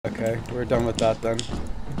Okay, we're done with that then.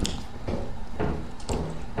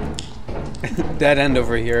 Dead end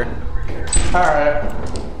over here. Alright.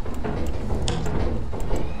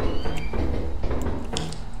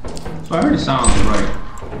 So I already sound right.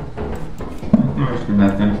 No, for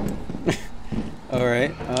nothing.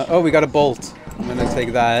 Alright. Oh, we got a bolt. I'm gonna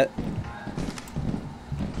take that.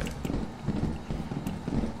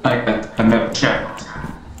 I never checked.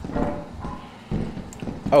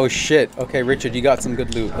 Oh shit. Okay, Richard, you got some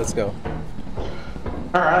good loot. Let's go.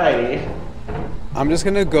 Alrighty. I'm just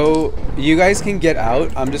gonna go... You guys can get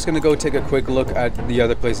out. I'm just gonna go take a quick look at the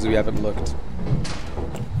other places we haven't looked.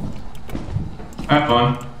 Have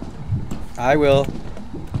fun. I will.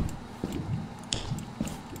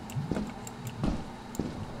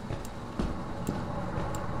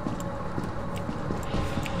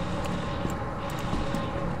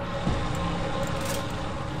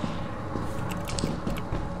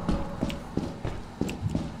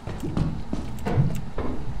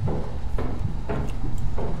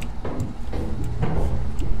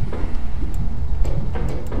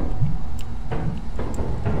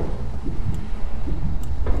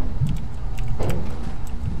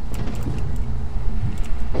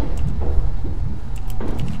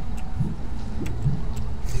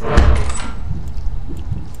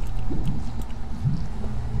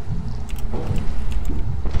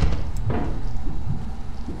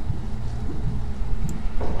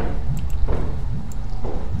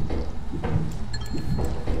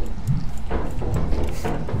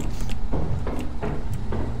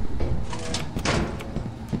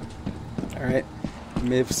 Alright.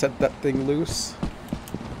 May have set that thing loose.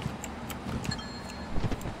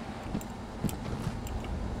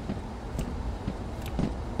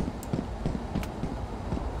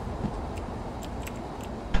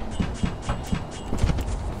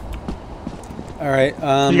 Alright, You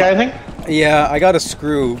got anything? yeah, I got a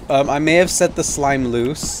screw. I may have set the slime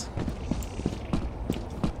loose.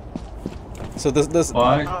 So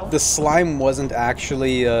Why? the slime wasn't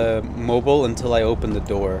actually mobile until I opened the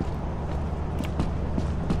door.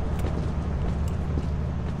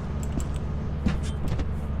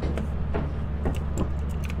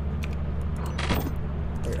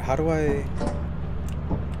 Wait, how do I...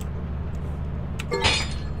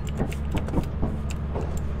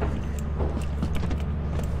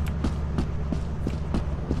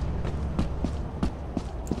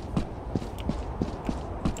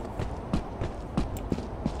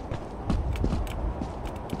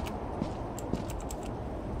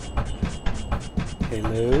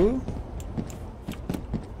 Hello?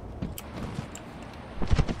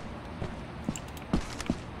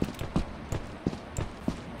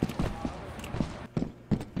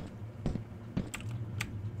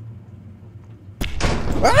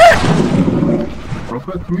 Real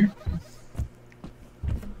quick, come here.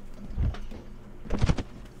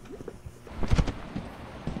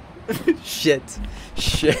 Shit.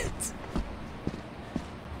 Shit.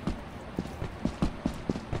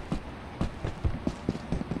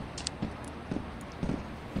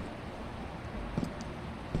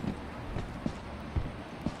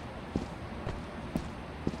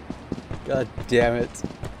 God damn it.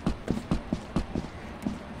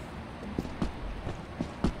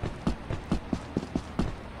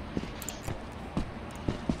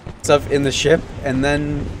 Stuff in the ship, and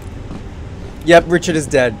then... Yep, Richard is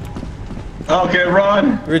dead. Okay,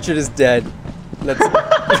 run! Richard is dead. Let's...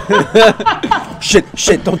 Shit,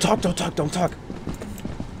 shit, don't talk, don't talk, don't talk.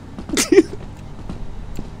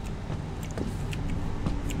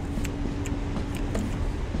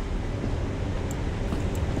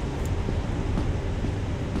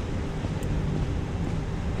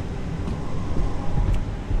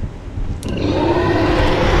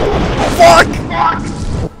 Fuck!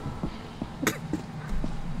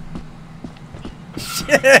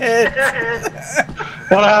 Shit!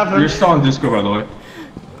 What happened? You're still on Discord, by the way.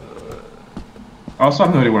 I also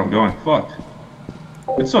have no idea where I'm going. Fuck.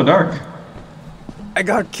 It's so dark. I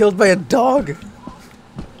got killed by a dog.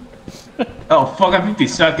 Oh, fuck, I have 50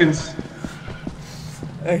 seconds.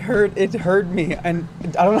 I heard it heard me, and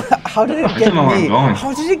I don't know how did it I get don't know where I'm me? going.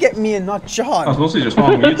 How did it get me and not I was John? mostly just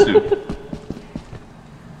following YouTube.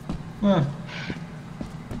 Huh.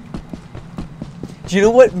 Do you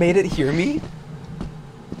know what made it hear me?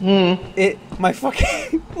 My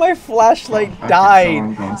fucking my flashlight Oh,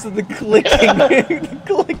 died. So the clicking the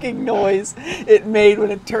clicking noise it made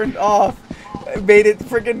when it turned off made it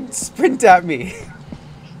freaking sprint at me.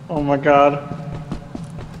 Oh my god.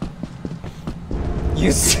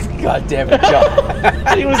 You God damn it,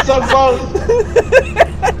 John. He was so close.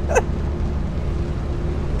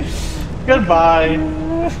 Goodbye.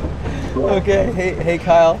 Okay, hey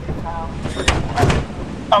Kyle.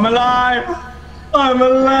 I'm alive! I'm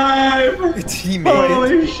alive! He made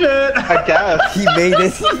Holy it. shit! I guess. He made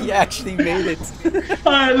it. He actually made it.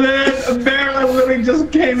 I lived. A bear literally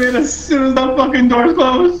just came in as soon as the fucking doors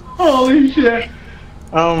closed. Holy shit!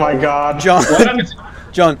 Oh my god. John, What happened?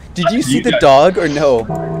 John, did you see You the guys- dog or no?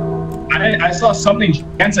 I saw something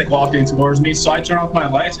gigantic walking towards me, so I turned off my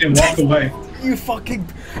lights and walked away. You fucking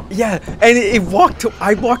yeah, and it walked.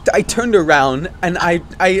 I turned around and I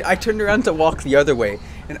turned around to walk the other way,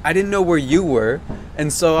 and I didn't know where you were,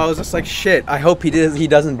 and so I was just like, shit. I hope he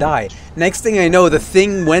doesn't die. Next thing I know, the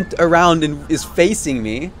thing went around and is facing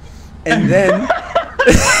me, and then.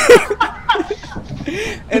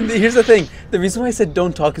 And here's the thing. The reason why I said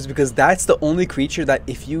don't talk is because that's the only creature that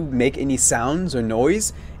if you make any sounds or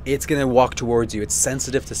noise, it's gonna walk towards you. It's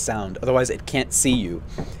sensitive to sound. Otherwise, it can't see you.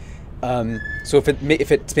 So if it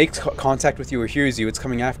makes contact with you or hears you, it's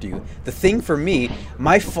coming after you. The thing for me,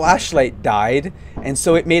 my flashlight died, and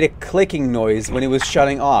so it made a clicking noise when it was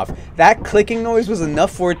shutting off. That clicking noise was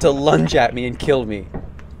enough for it to lunge at me and kill me.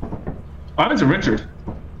 What happened to Richard?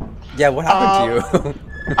 Yeah, what happened to you?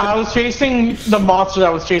 I was chasing the monster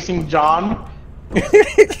that was chasing John,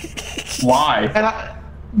 Why? and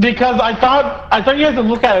because I thought you had to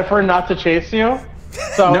look at it for it not to chase you.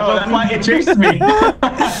 So No, that's why it chased me.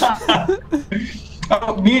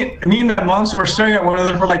 Oh, me and that monster were staring at one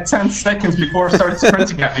another for like 10 seconds before it started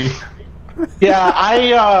sprinting at me. yeah,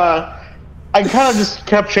 I kind of just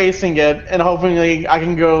kept chasing it and hoping I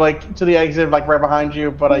can go like to the exit like right behind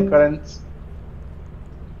you, but I couldn't.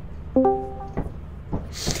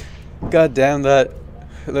 God damn that.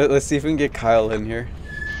 Let's see if we can get Kyle in here.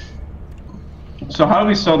 So how do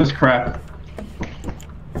we sell this crap?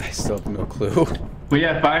 I still have no clue. We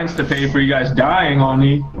have fines to pay for you guys dying on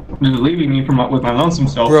me, leaving me with my lonesome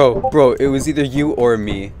self. Bro, it was either you or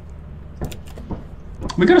me.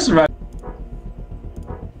 We could have survived.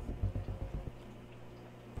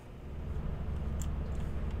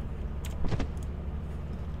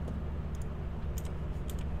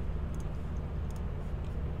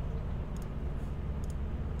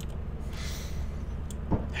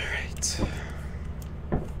 Alright.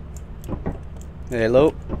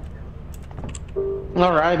 Hello?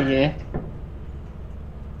 Alrighty.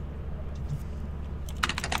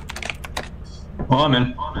 Well, I'm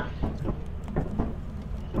in.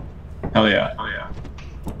 Hell yeah.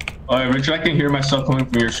 Alright, Richard, I can hear myself coming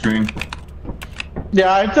from your screen.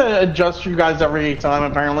 Yeah, I have to adjust you guys every time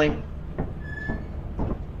apparently.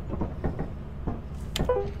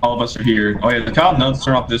 All of us are here. Oh yeah, the Kyle knows to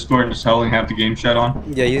turn off Discord and just only have the game chat on.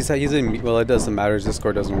 Yeah, he's in. Well, it doesn't matter. His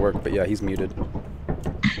Discord doesn't work, but yeah, he's muted.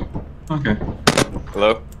 Okay.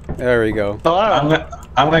 Hello? There we go. I'm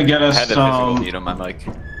gonna get I us had to physically some. mute on my mic.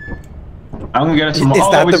 I'm gonna get us some. Is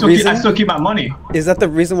that the I reason? still keep my money. Is that the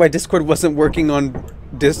reason why Discord wasn't working on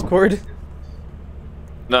Discord?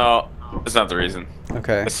 No, that's not the reason.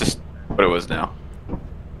 Okay. That's just what it was now.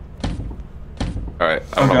 Alright,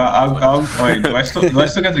 Oh god, I'll wait. Do I still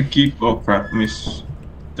get to keep? Oh crap! Let me.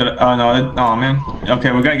 Oh no! Oh man.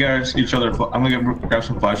 Okay, we gotta get each other. I'm gonna grab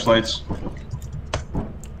some flashlights.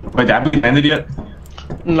 Wait, have we landed yet?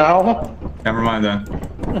 No. Never mind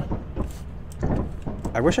then.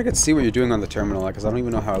 I wish I could see what you're doing on the terminal, because I don't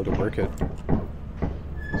even know how to work it.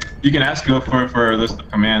 You can ask Go for a list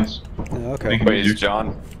of commands. Yeah, okay. Wait, is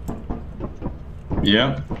John?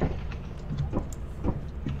 Yeah.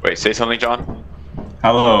 Wait, say something, John?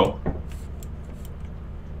 Hello.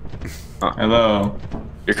 Huh. Hello.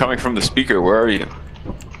 You're coming from the speaker, where are you?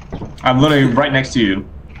 I'm literally right next to you.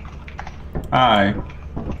 Hi.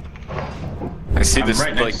 I see I'm this,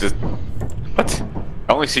 right like, next- this... What?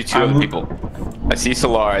 I only see 2 I'm- other people. I see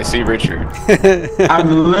Solar, I see Richard.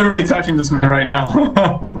 I'm literally touching this man right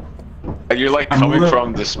now. And you're, like, I'm coming lit-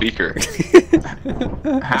 from the speaker.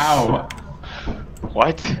 How?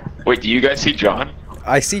 What? Wait, do you guys see John?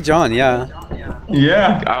 I see John, yeah.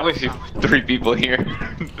 Yeah. I only see 3 people here.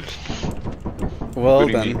 Well What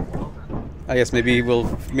do you then. mean? I guess maybe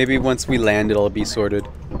once we land it'll be sorted.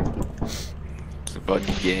 It's a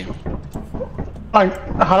buggy game. How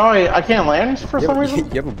do I can't land for some reason?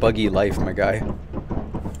 You have a buggy life, my guy.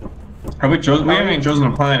 Have we chosen? We haven't chosen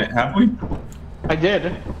a planet, have we? I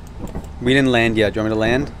did. We didn't land yet. Do you want me to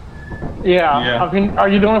land? Yeah. Yeah. Are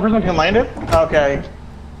you the only person who can land it? Okay.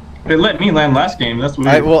 They let me land last game. That's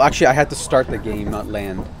weird. Well, actually, I had to start the game, not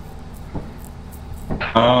land.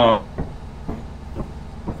 Oh.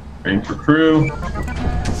 Waiting for crew.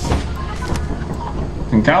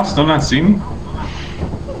 Can Cal still not see me?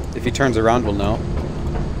 If he turns around, we'll know.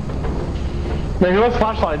 Maybe let's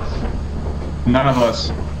flashlights. None of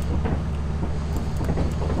us.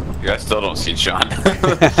 I still don't see John.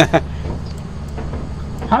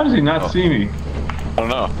 How does he not see me? I don't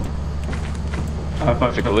know. I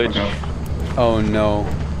thought It's a glitch. Oh no,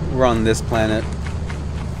 we're on this planet.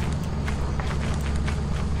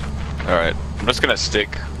 Alright, I'm just gonna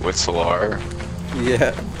stick with Solar.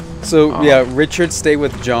 Yeah. So yeah, Richard stay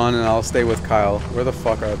with John and I'll stay with Kyle. Where the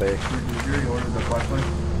fuck are they? Did you already order the flashlight?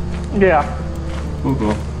 Yeah.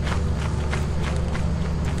 Cool.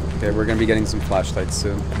 Okay, we're gonna be getting some flashlights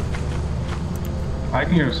soon. I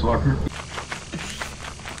can hear a slugger.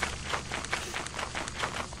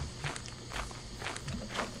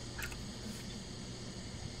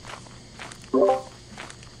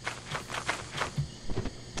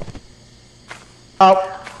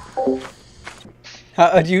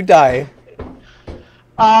 How'd you die?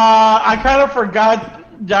 I kind of forgot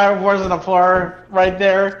there wasn't a floor right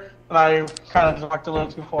there, and I kind of walked a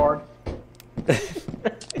little too forward.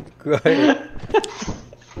 Good.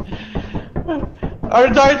 I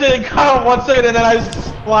tried to cut one second and then I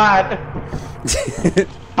splat.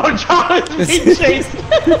 Oh, John is being chased.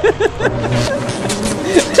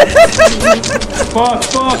 Fuck!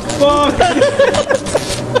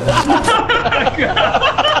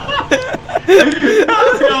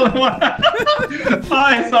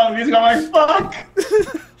 I saw these guys like, fuck!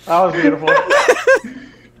 That was beautiful.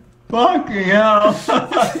 Fucking hell.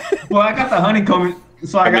 Well, I got the honeycomb,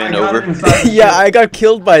 so I got it inside. Yeah, I got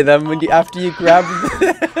killed by them when after you grabbed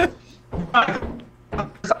them.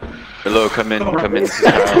 Hello, come in.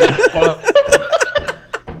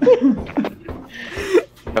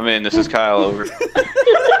 Come in, this is Kyle, over.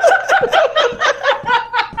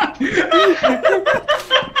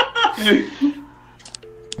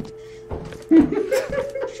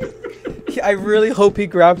 I really hope he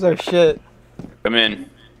grabs our shit. Come in.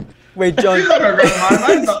 Wait, John.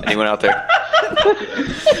 Anyone out there?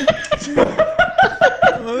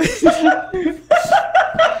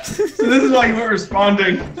 So this is why you weren't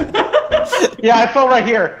responding. Yeah, I fell right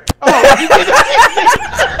here.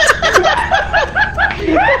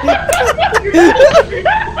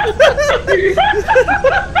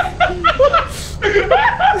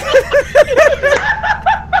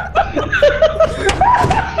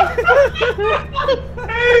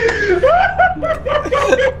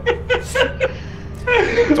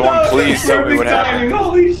 Someone please tell me what happened.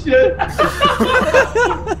 Holy shit. Oh,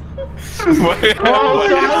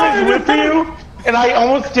 so I was with you, and I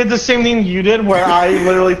almost did the same thing you did, where I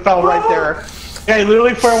literally fell right there. Yeah, I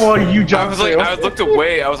literally fell while you jumped. I looked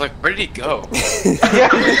away. I was like, where did he go? Yeah.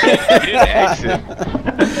 He didn't exit.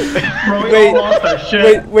 Bro, we all lost our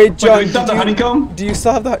shit. Wait, John. Do you still have the honeycomb? Do you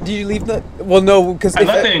still have the? Do you leave the? Well, no, because I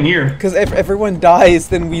left it in here. Because if everyone dies,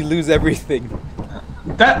 then we lose everything.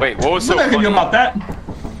 Wait, what was so funny funny about that?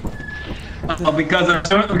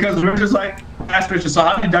 Because we're just like, asked Richard, so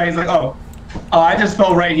how did you die? He's like, oh, I just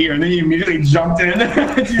fell right here, and then you immediately jumped in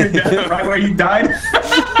to your death right where you died.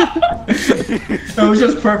 It was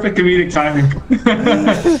just perfect comedic timing.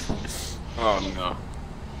 Oh no.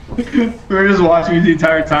 We were just watching you the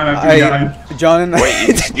entire time after you died. John and I. Wait,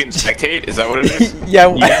 you can spectate? Is that what it is? Yeah,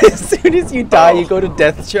 as soon as you die, you go to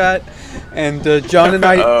death chat, and John and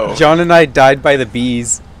I died by the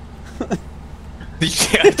bees.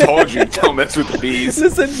 Yeah, I told you, don't mess with the bees.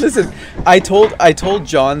 Listen. I told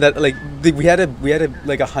John that like we had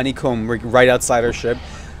a honeycomb right outside our ship,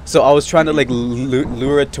 so I was trying to like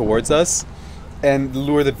lure it towards us, and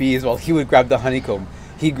lure the bees while he would grab the honeycomb.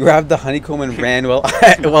 He grabbed the honeycomb and ran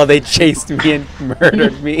while they chased me and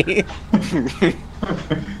murdered me.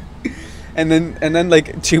 And then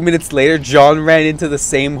like 2 minutes later, John ran into the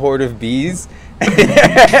same horde of bees,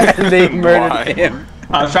 and they murdered him.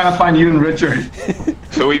 I was trying to find you and Richard.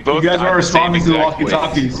 So we both. You guys were responding to the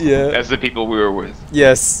walkie-talkies. Yeah. As the people we were with.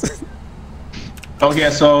 Yes.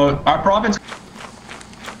 Okay, so our province.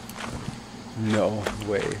 No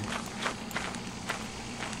way.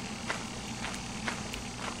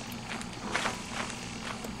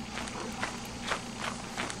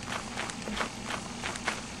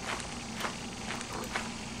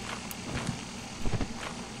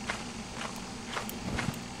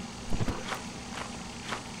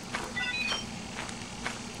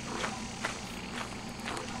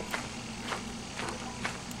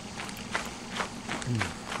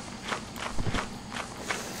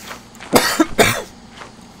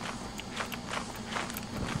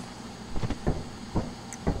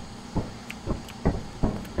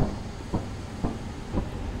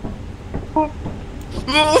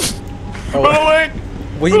 Run away!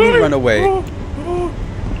 What do you mean run away?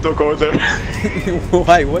 Don't go in there.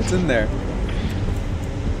 Why? What's in there?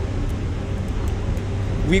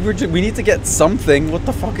 We need to get something. What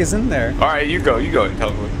the fuck is in there? Alright, you go and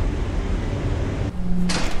tell me.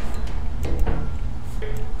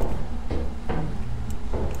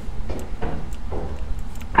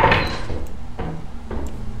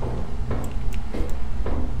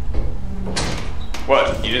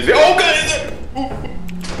 You just say, oh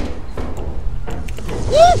god!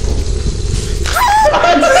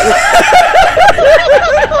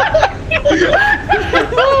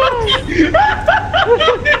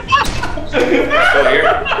 Still here?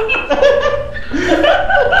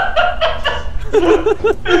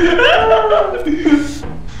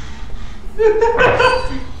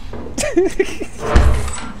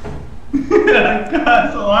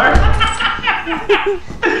 God, Solar.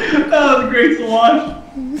 That was great to watch.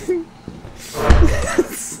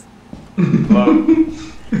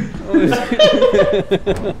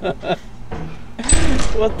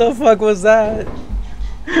 What the fuck was that?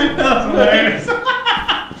 That was hilarious.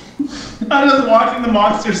 I was just watching the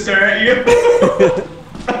monster stare at you.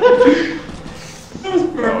 That was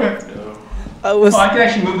perfect. I was. Oh, I can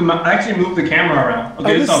actually move the. I actually moved the camera around.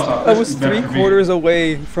 Okay, stop. I was 3/4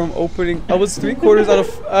 away from opening. I was 3/4 out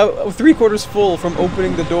of 3/4 full from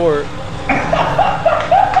opening the door.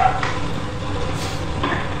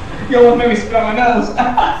 You almost made me spit on my nose.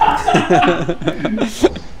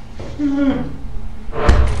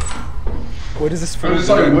 What is this for? I'm just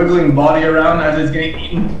like wiggling body around as it's getting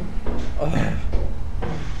eaten.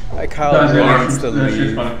 Kyle really wants to That shit's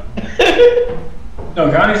leave. funny. No,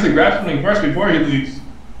 Kyle needs to grab something first before he leaves.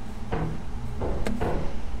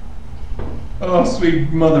 Oh,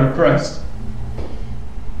 sweet mother of Christ.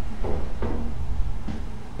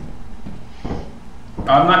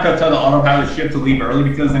 I'm not gonna tell the autopilot ship to leave early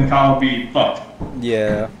because then Kyle will be fucked.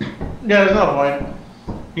 Yeah. Yeah, there's no point.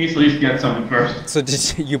 He needs to at least get something first. So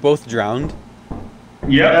did you both drowned?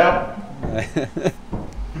 Yep.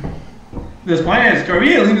 This planet is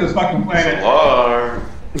scary. Leave this fucking planet. Solar.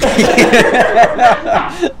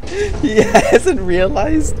 He hasn't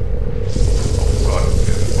realized.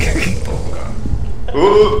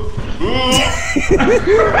 Oh god.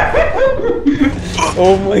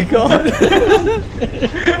 Oh my god.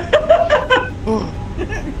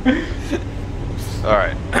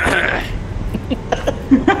 Alright.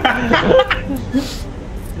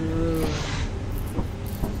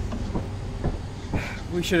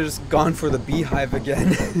 We should have just gone for the beehive again.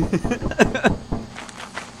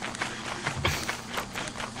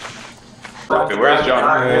 Okay, where's John?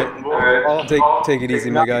 Alright. Take it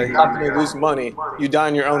easy, my guy. Company lose money. You die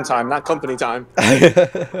in your own time, not company time.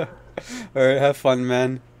 Alright, have fun,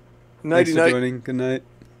 man. Thanks Nighty for night. joining. Good night.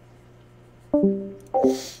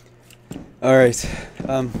 Alright,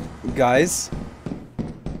 guys,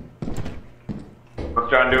 What's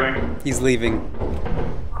John doing? he's leaving.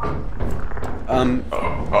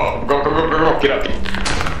 Oh, go, get up.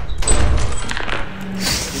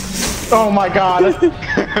 Oh my god.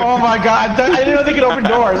 Oh my god. I didn't know they could open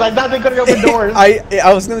doors. I thought they couldn't open doors.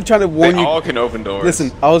 I was gonna try to warn They you. all can open doors.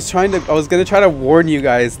 Listen, I was gonna try to warn you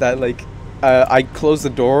guys that like, I closed the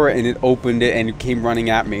door and it opened it and it came running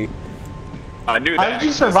at me. I knew How that. did you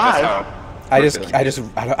That's survive? how-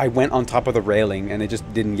 I went on top of the railing and it just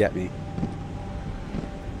didn't get me.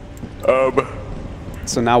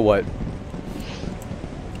 So now what?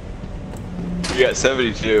 We got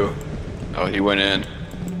 72. Oh, he went in.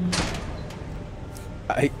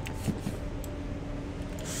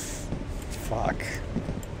 Fuck.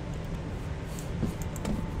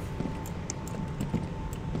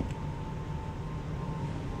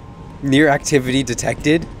 Near activity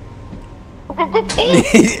detected.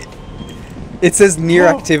 It says near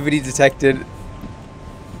activity detected.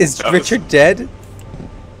 Is That was- Richard dead?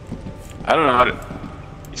 I don't know how to.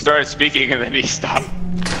 He started speaking and then he stopped.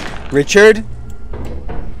 Richard?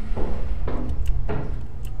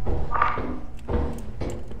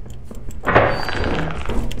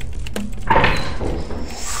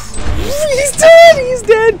 He's dead! He's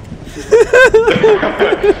dead!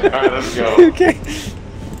 Alright, let's go. Okay.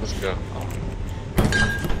 Let's go.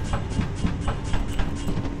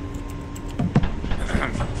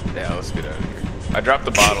 Yeah, let's get out of here. I dropped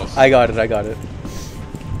the bottles. I got it, I got it.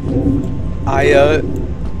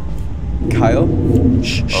 Kyle?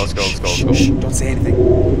 Shh, Oh, let's go, shh, let's go, shh, let's go. shh, don't say anything.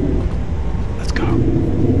 Let's go.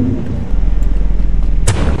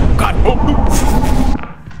 God. Oh.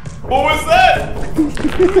 What was that?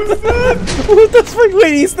 What the fuck?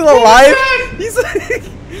 Wait, he's still alive? He's like...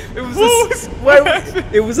 It was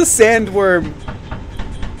it was a sandworm.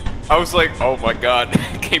 I was like, oh my god.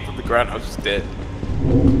 It came from the ground. I was just dead.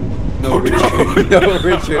 No, Richard. No,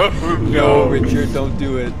 Richard. No, Richard, don't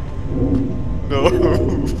do it. No.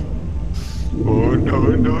 Oh, no,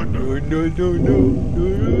 no, no. No, no, no,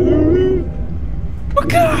 no.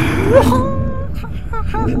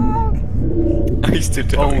 He's too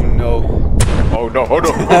Oh dumb. no. Oh no, oh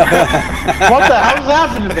no. What the hell's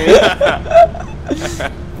happened to me?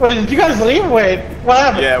 Wait, did you guys leave? Wait, what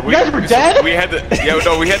happened? Yeah, you guys were dead? We had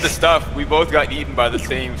the we had the stuff. We both got eaten by the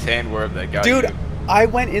same sandworm that got Dude, you. I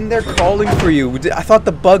went in there crawling for you. I thought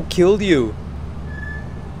the bug killed you.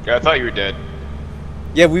 Yeah, I thought you were dead.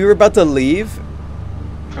 Yeah, we were about to leave.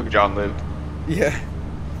 John lived. Yeah.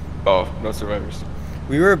 Oh, no survivors.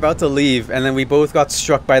 We were about to leave, and then we both got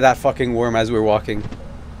struck by that fucking worm as we were walking.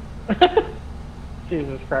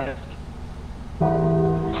 Jesus Christ.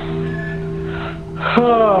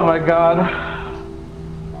 Oh my god.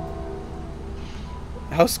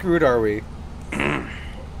 How screwed are we? At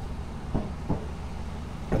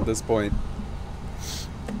this point.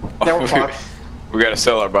 They were fucked. We gotta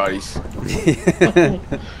sell our bodies.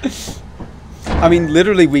 I mean,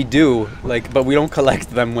 literally we do, like, but we don't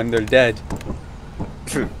collect them when they're dead.